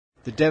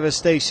The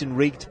devastation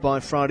wreaked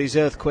by Friday's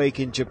earthquake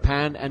in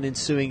Japan and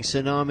ensuing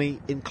tsunami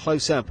in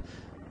close-up.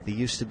 There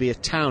used to be a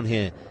town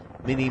here.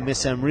 Mini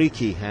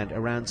Misamriki had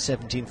around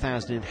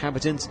 17,000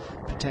 inhabitants,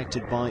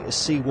 protected by a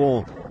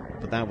seawall,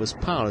 but that was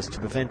powerless to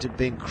prevent it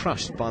being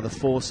crushed by the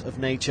force of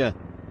nature.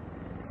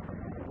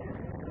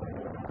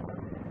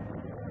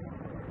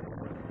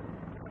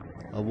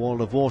 A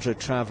wall of water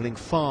travelling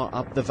far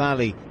up the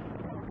valley,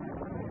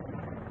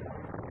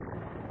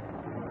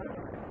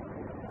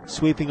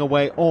 sweeping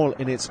away all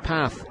in its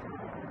path.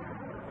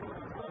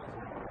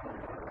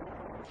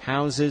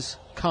 Houses,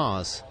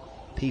 cars,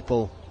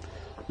 people.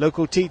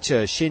 Local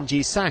teacher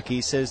Shinji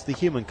Saki says the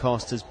human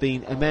cost has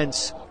been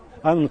immense.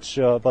 I'm not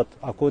sure, but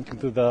according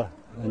to the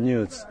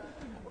news,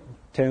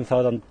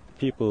 10,000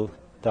 people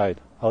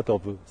died out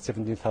of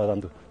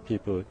 17,000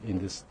 people in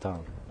this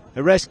town.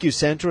 A rescue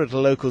centre at a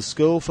local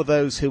school for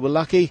those who were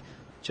lucky.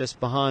 Just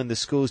behind the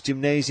school's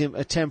gymnasium,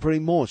 a temporary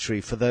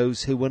mortuary for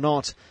those who were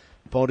not.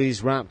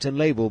 Bodies wrapped and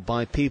labelled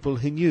by people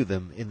who knew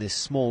them in this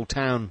small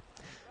town.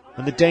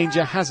 And the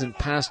danger hasn't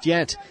passed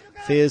yet.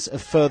 Fears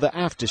of further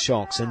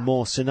aftershocks and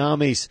more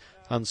tsunamis.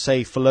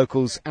 Unsafe for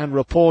locals and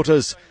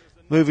reporters,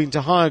 moving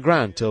to higher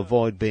ground to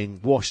avoid being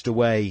washed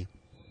away.